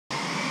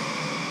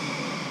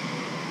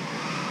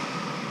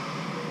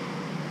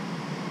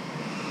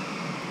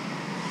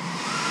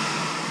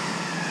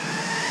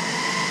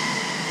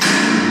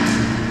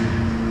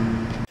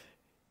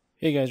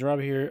Hey guys, Rob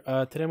here.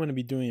 Today I'm going to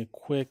be doing a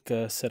quick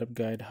setup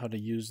guide how to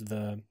use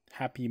the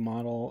Happy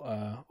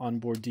Model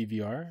onboard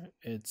DVR.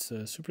 It's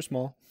super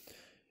small.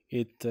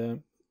 It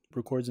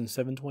records in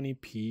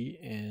 720p,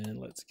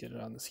 and let's get it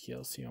on the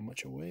scale, see how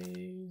much it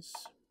weighs.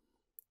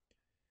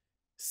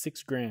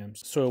 6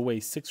 grams. So it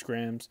weighs 6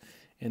 grams,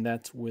 and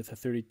that's with a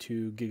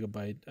 32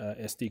 gigabyte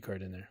SD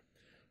card in there.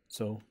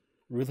 So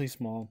really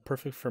small,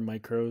 perfect for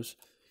micros.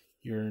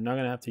 You're not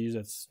going to have to use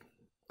that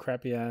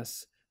crappy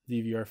ass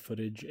DVR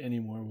footage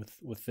anymore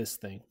with this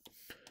thing.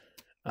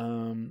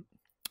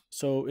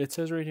 So it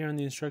says right here on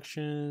the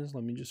instructions,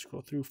 let me just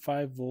scroll through,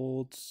 5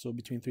 volts, so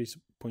between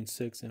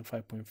 3.6 and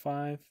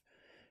 5.5.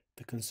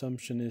 The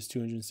consumption is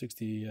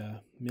 260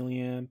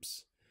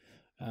 milliamps.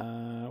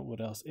 What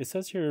else? It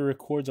says here it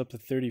records up to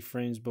 30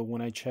 frames, but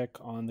when I check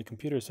on the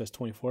computer, it says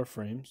 24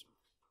 frames.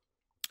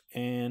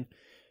 And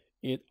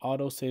it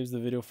auto saves the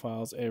video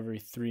files every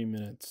 3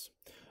 minutes.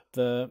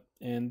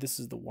 And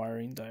this is the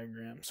wiring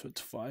diagram. So it's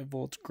 5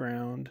 volts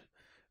ground,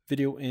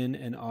 video in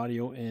and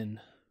audio in.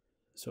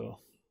 So,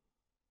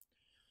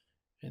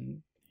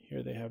 and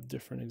here they have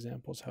different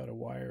examples how to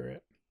wire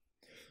it.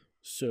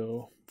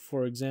 So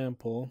for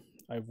example,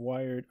 I've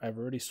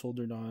already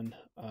soldered on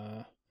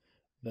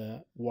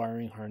the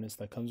wiring harness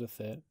that comes with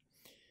it,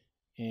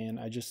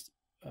 and I just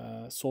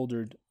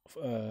soldered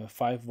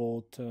 5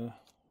 volt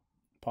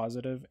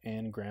positive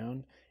and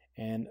ground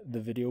and the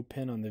video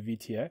pin on the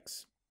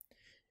VTX.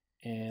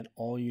 And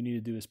all you need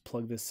to do is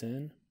plug this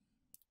in,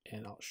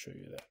 and I'll show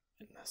you that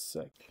in a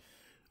sec.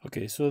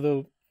 Okay, so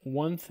the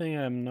one thing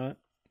I'm not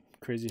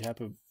crazy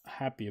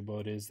happy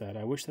about is that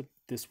I wish that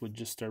this would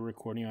just start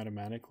recording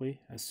automatically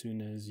as soon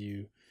as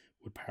you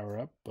would power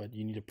up, but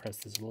you need to press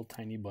this little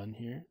tiny button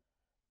here.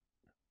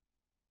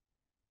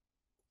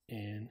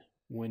 And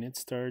when it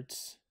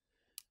starts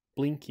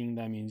blinking,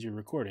 that means you're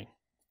recording.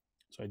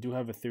 So I do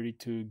have a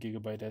 32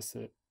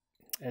 gigabyte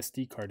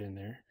SD card in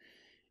there,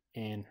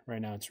 and right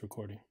now it's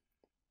recording.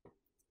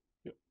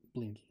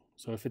 Blinking.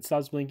 So if it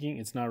stops blinking,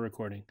 it's not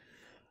recording.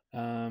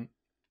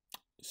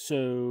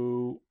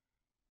 So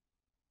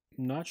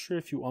I'm not sure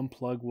if you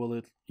unplug, will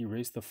it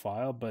erase the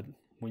file, but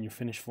when you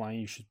finish flying,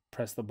 you should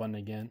press the button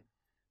again,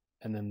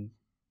 and then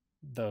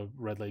the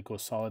red light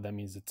goes solid. That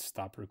means it's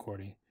stopped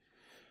recording.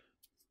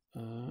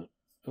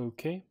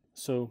 Okay,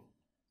 so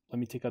let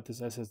me take out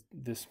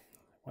this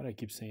why do I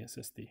keep saying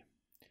SSD?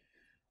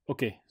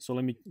 Okay, so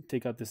let me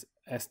take out this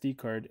SD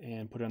card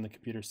and put it on the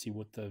computer, see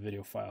what the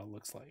video file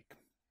looks like.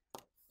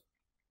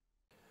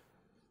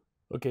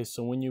 Okay,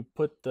 so when you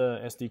put the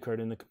SD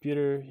card in the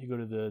computer, you go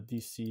to the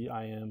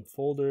DCIM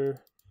folder,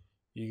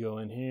 you go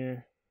in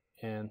here,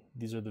 and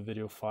these are the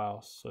video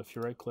files. So if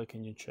you right click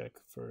and you check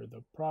for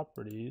the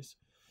properties,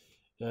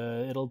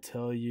 it'll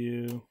tell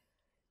you,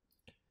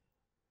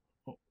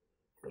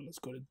 let's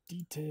go to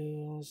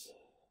details.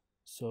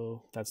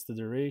 So that's the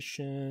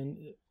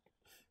duration,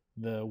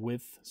 the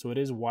width. So it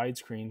is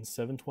widescreen,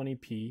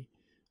 720p,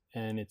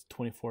 and it's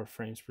 24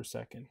 frames per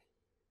second.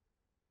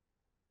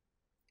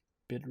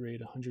 Bit rate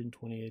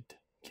 128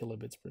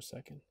 kilobits per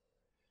second.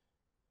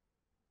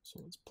 So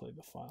let's play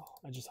the file.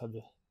 I just had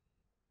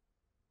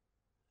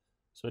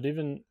so it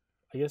even,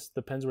 I guess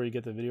depends where you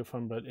get the video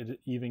from, but it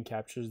even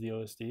captures the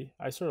OSD.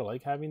 I sort of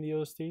like having the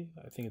OSD.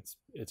 I think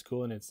it's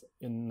cool, and it's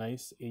in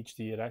nice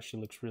HD. It actually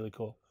looks really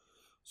cool.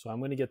 So I'm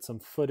going to get some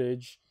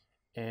footage,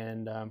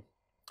 and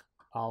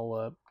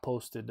I'll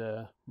post it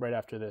right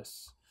after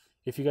this.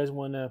 If you guys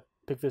want to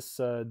pick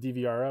this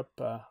DVR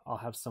up, I'll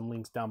have some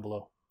links down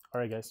below. All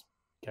right, guys.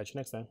 Catch you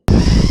next time.